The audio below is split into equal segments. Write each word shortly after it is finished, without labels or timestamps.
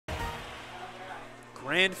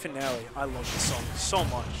Grand Finale. I love this song so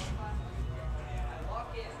much.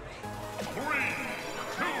 3,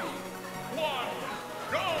 2, 1,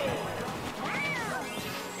 go!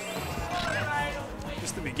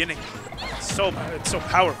 Just the beginning. It's so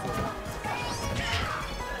powerful.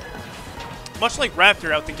 Much like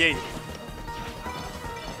Raptor out the gate.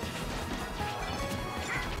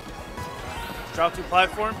 Drop to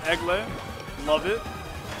platform, egg lay. Love it.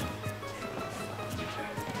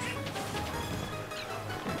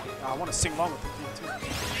 I want to sing along with the theme too.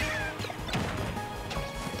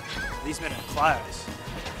 These men have class.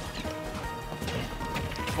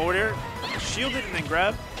 Forward air, shielded and then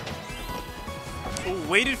grab. Ooh,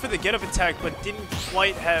 waited for the get up attack, but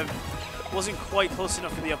wasn't quite close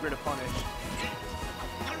enough for the up air to punish.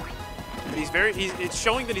 But it's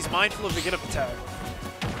showing that he's mindful of the get up attack.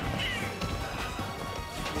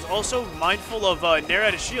 He's also mindful of nair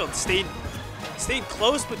out of shield. Stayed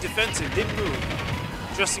close but defensive, didn't move.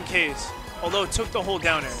 Just in case, although it took the whole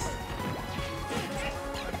down air.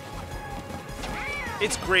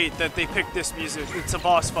 It's great that they picked this music. It's a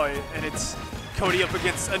boss fight, and it's Cody up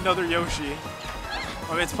against another Yoshi.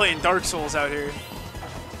 I mean, it's playing Dark Souls out here.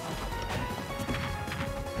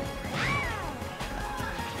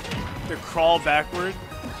 The crawl backward.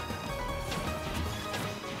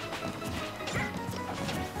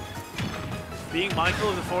 Being mindful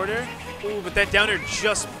of the forward air. Ooh, but that down air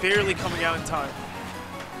just barely coming out in time.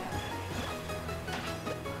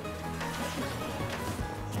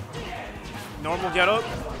 Normal get up,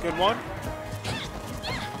 good one.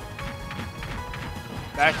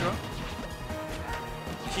 Back throw.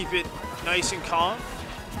 Keep it nice and calm.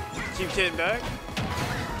 Keep getting back.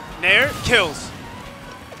 Nair, kills.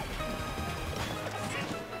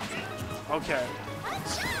 Okay.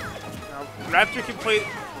 Now, Raptor can play.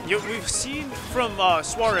 We've seen from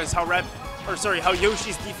Suarez how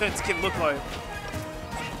Yoshi's defense can look like.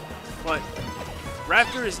 But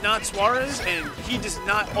Raptor is not Suarez, and he does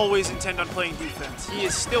not always intend on playing defense. He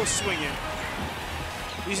is still swinging.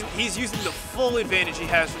 He's using the full advantage he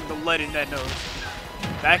has from the lead in that nose.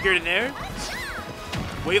 Back air to nair.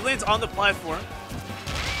 Wavelands on the platform.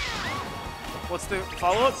 What's the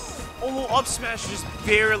follow-up? Oh, up smash just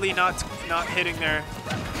barely not hitting there.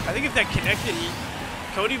 I think if that connected,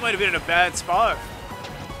 Cody might have been in a bad spot.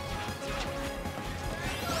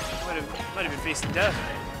 Might have been facing death.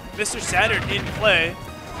 Mr. Saturn in play.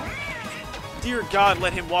 Dear God,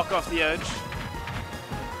 let him walk off the edge.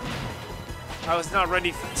 I was not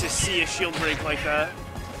ready to see a shield break like that.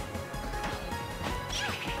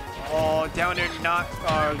 Oh, down air not.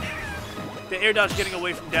 The air dodge getting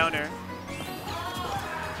away from down air.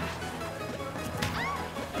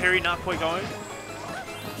 Parry not quite going.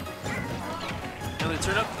 Another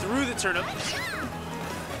turn up through the turnip.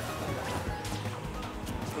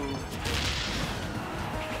 Ooh.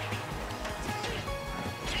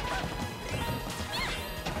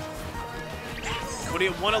 Cody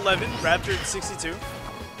at 111, Raptor at 62.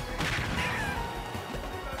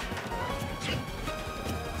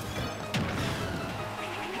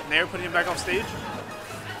 Nair putting him back off stage.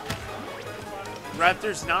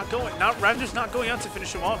 Raptor's not going out to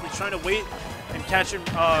finish him off. He's trying to wait and catch him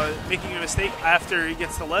making a mistake after he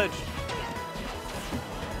gets the ledge.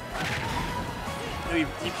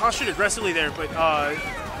 He postured aggressively there, but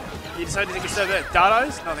he decided to take a step back. Dot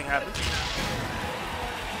eyes, nothing happened.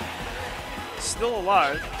 Still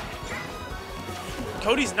alive.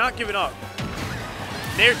 Cody's not giving up.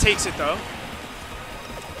 Nair takes it though.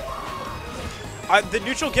 The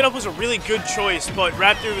neutral get up was a really good choice, but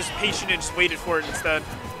Raptor was patient and just waited for it instead.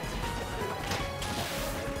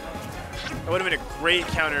 That would have been a great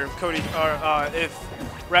counter if Cody, if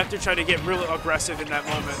Raptor tried to get real aggressive in that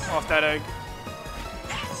moment off that egg.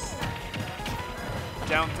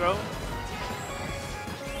 Down throw.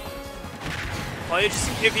 Play.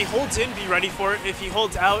 If he holds in, be ready for it. If he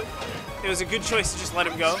holds out, it was a good choice to just let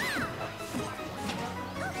him go.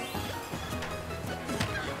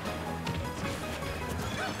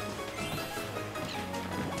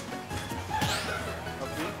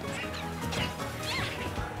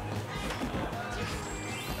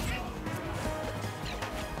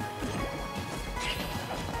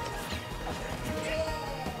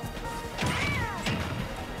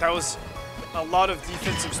 That was a lot of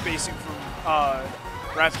defensive spacing from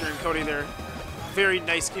Raptor and Cody there. Very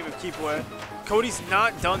nice game of keep away. Cody's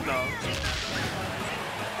not done though.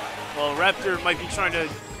 Well, Raptor might be trying to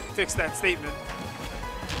fix that statement.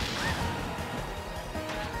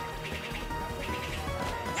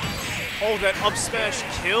 Oh, that up smash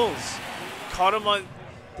kills. Caught him on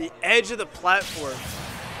the edge of the platform.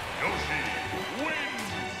 Yoshi wins.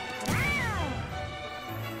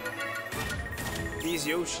 These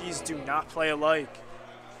Yoshis do not play alike.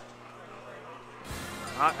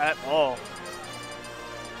 Not at all.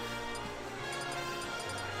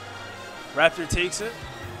 Raptor takes it.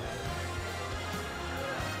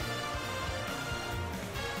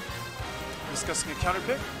 Discussing a counter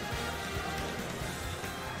pick.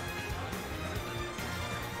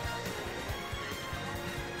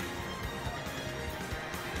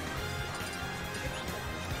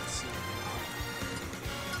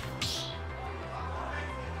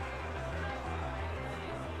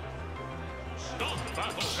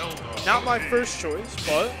 Not my first choice,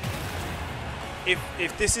 but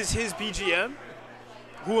if this is his BGM,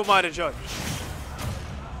 who am I to judge?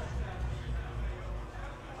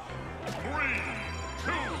 3,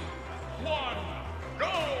 2, 1, go!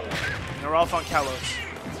 And they're off on Kalos.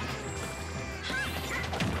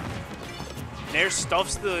 Nair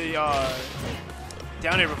stuffs the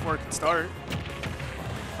down air before it can start.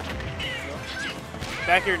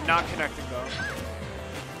 Back air not connecting though.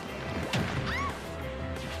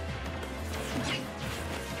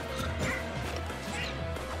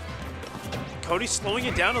 Cody's slowing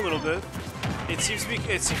it down a little bit. It seems to be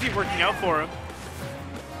working out for him.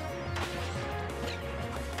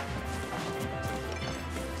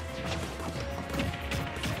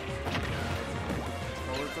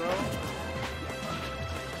 Forward throw.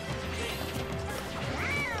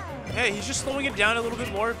 Yeah, he's just slowing it down a little bit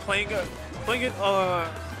more, playing it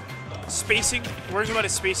spacing, worrying about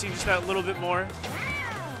his spacing just that little bit more.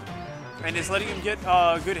 And is letting him get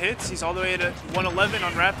good hits. He's all the way at 111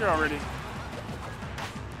 on Raptor already.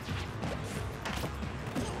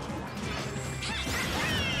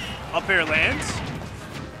 Up air lands.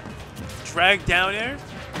 Drag down air.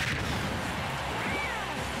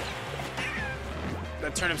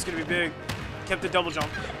 That turnip's gonna be big. Kept the double jump.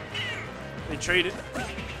 They traded.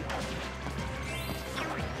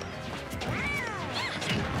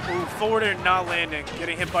 Ooh, forward air not landing.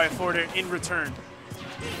 Getting hit by a forward air in return.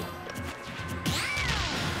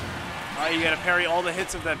 You gotta parry all the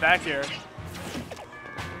hits of that back air.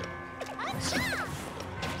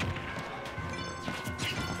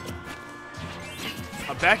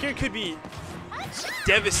 A back air could be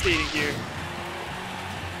devastating here.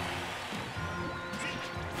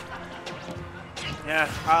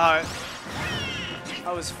 Yeah,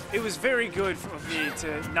 it was very good for me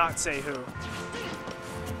to not say who.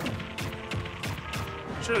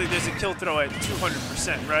 Surely there's a kill throw at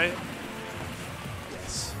 200%, right?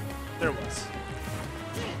 Yes, there was.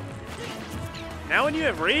 Now when you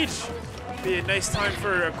have rage, it'd be a nice time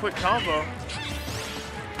for a quick combo.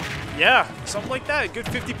 Yeah, something like that. A good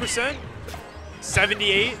 50%.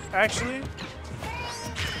 78, actually.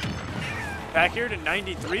 Back here to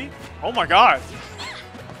 93. Oh my god.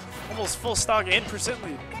 Almost full stock and percent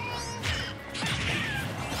lead.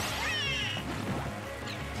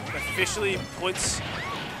 Officially puts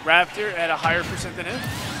Raptor at a higher percent than him.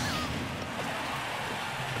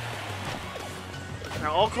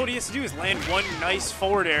 Now all Cody has to do is land one nice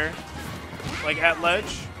forward air, like at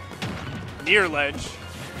ledge, near ledge.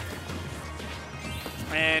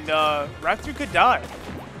 And Raptor could die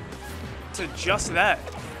to just that.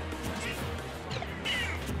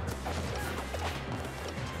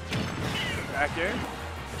 Back air.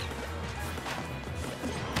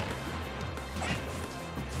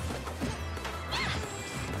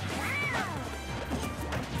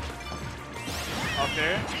 Up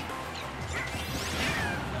there.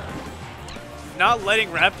 Not letting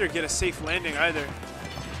Raptor get a safe landing either.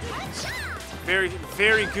 Very,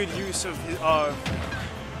 very good use of his,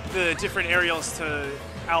 the different aerials to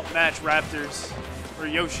outmatch Raptors or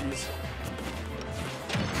Yoshis.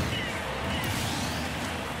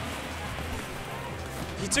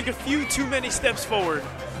 He took a few too many steps forward,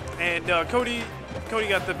 and Cody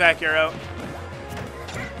got the back air out.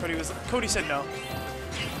 Cody said no.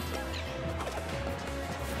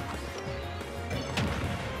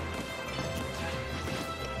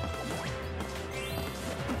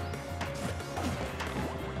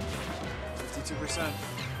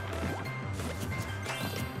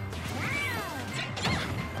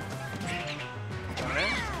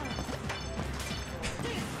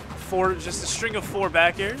 Just a string of 4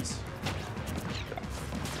 back airs.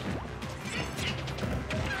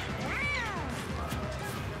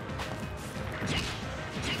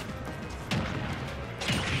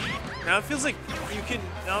 Now it feels like you can.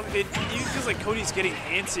 It feels like Cody's getting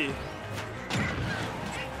antsy,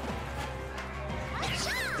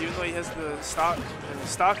 even though he has the stock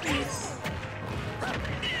lead.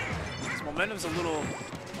 His momentum's a little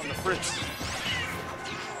on the fritz.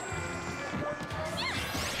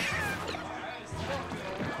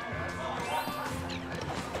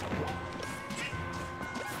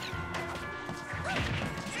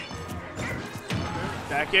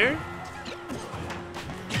 Back air.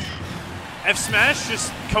 F smash,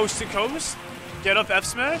 just coast to coast. Get up F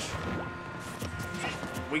smash.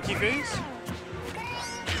 Winky face.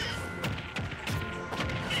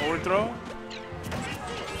 Forward throw.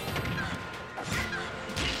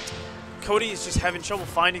 Cody is just having trouble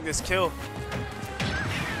finding this kill.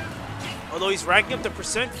 Although he's racking up the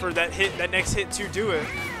percent for that hit, that next hit to do it.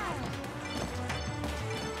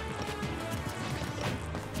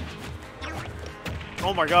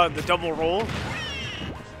 Oh my god, the double roll.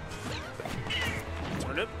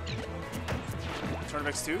 Turnip.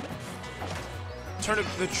 Turnip X2. Turnip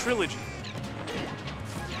the trilogy.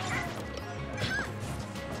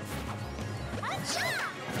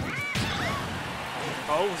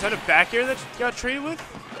 Oh, was that a back air that got traded with?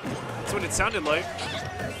 That's what it sounded like.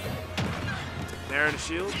 There in the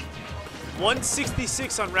shield.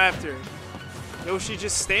 166 on Raptor. Yoshi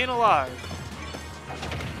just staying alive.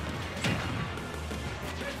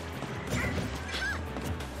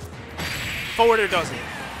 Forwarder does it.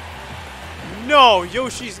 No,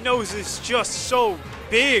 Yoshi's nose is just so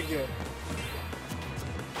big.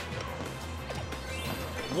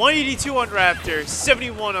 182 on Raptor,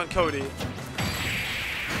 71 on Cody.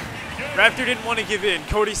 Raptor didn't want to give in.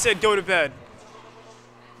 Cody said go to bed.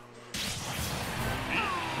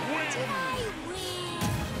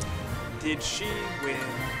 Did she win?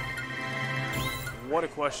 What a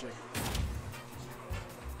question.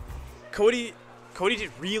 Cody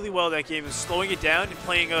did really well that game, of slowing it down and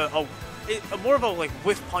playing a more of a like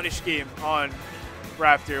whiff punish game on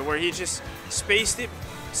Raptor, where he just spaced it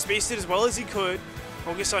as well as he could,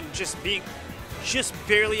 focused on just being just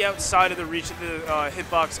barely outside of the reach of the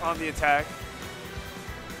hitbox on the attack,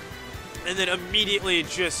 and then immediately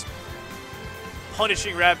just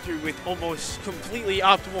punishing Raptor with almost completely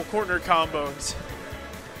optimal corner combos,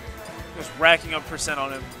 just racking up percent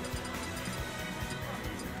on him.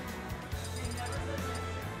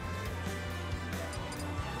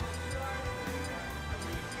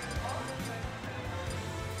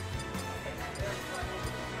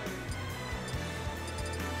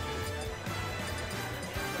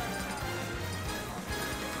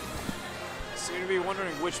 Seem to be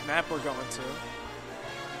wondering which map we're going to.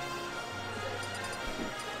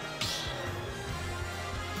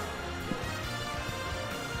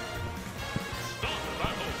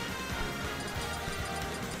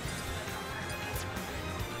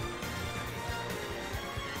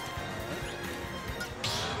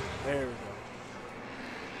 There we go.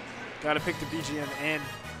 Gotta pick the BGM and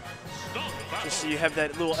just so you have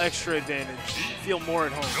that little extra advantage. Feel more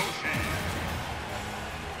at home.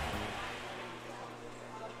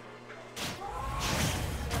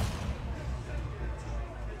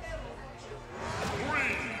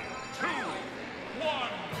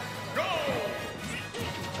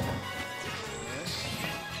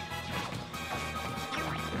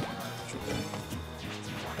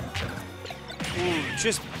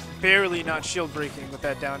 Just barely not shield breaking with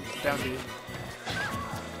that down beat.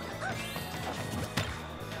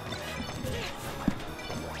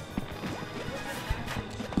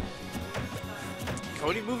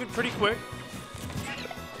 Cody moving pretty quick,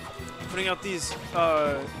 putting out these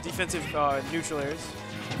defensive neutral airs.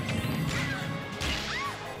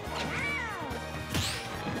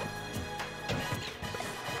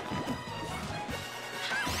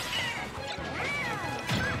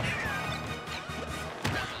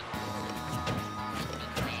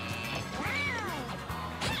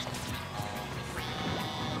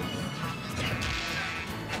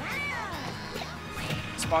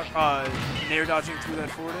 Nair dodging through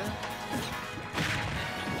that forward air.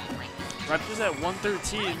 Raptor's at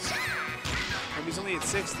 113. He's only at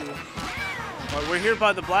 60. But we're here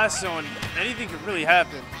by the blast zone. Anything could really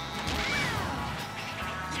happen.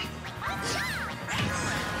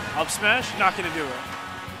 Up smash, not gonna do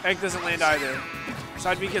it. Egg doesn't land either.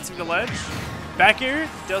 Side B gets him to ledge. Back air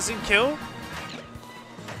doesn't kill.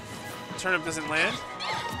 Turnip doesn't land.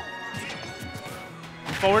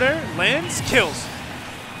 Forward air lands, kills.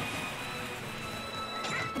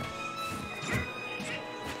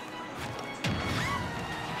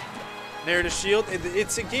 Nair to shield.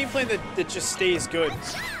 It's a game plan that just stays good.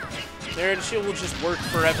 Nair to shield will just work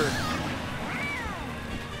forever.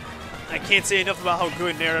 I can't say enough about how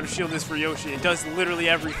good Nair to shield is for Yoshi. It does literally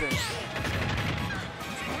everything.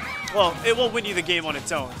 Well, it won't win you the game on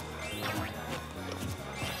its own.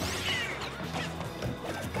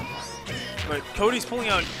 But Cody's pulling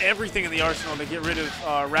out everything in the arsenal to get rid of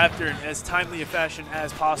Raptor in as timely a fashion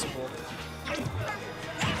as possible.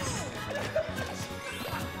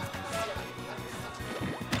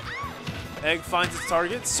 Egg finds its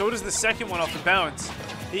target. So does the second one off the bounce.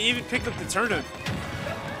 He even picked up the turnip.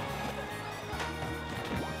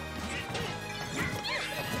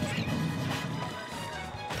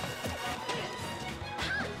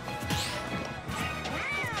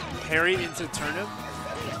 parry into turnip.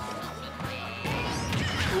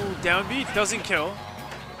 Ooh, down B doesn't kill.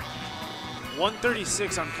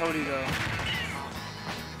 136 on Cody though.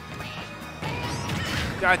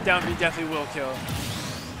 That down B definitely will kill.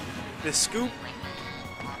 The scoop.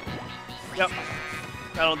 Yep,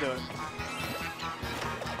 that'll do it.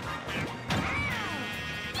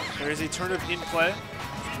 There is a turnip in play.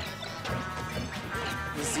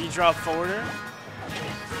 The Z drop forwarder.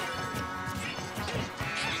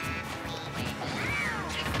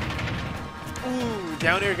 Ooh,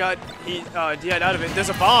 down air got DI'd out of it. There's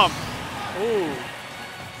a bomb. Ooh.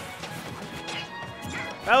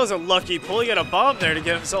 That was a lucky pull. He got a bomb there to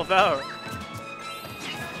get himself out.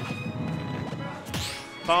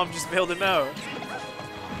 Bomb just bailed him out.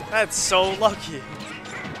 That's so lucky.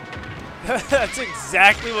 That's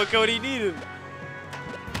exactly what Cody needed.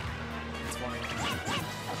 That's funny.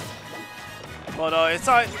 But it's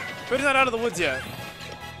not. Cody's not out of the woods yet.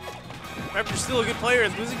 Raptor's still a good player,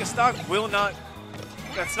 and losing a stock will not.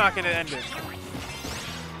 That's not going to end it.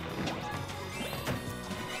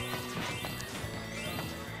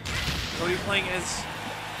 Cody playing as.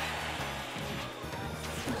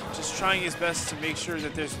 Just trying his best to make sure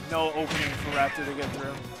that there's no opening for Raptor to get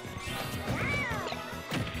through.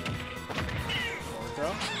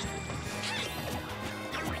 Go.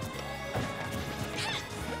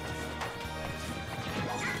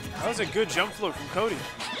 That was a good jump float from Cody.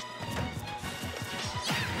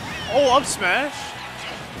 Oh, up smash.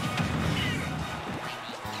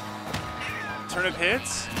 Turnip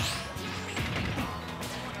hits.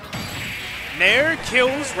 Nair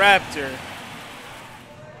kills Raptor.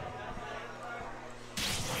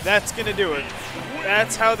 That's gonna do it.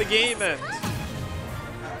 That's how the game ends.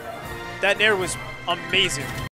 That Nair was amazing.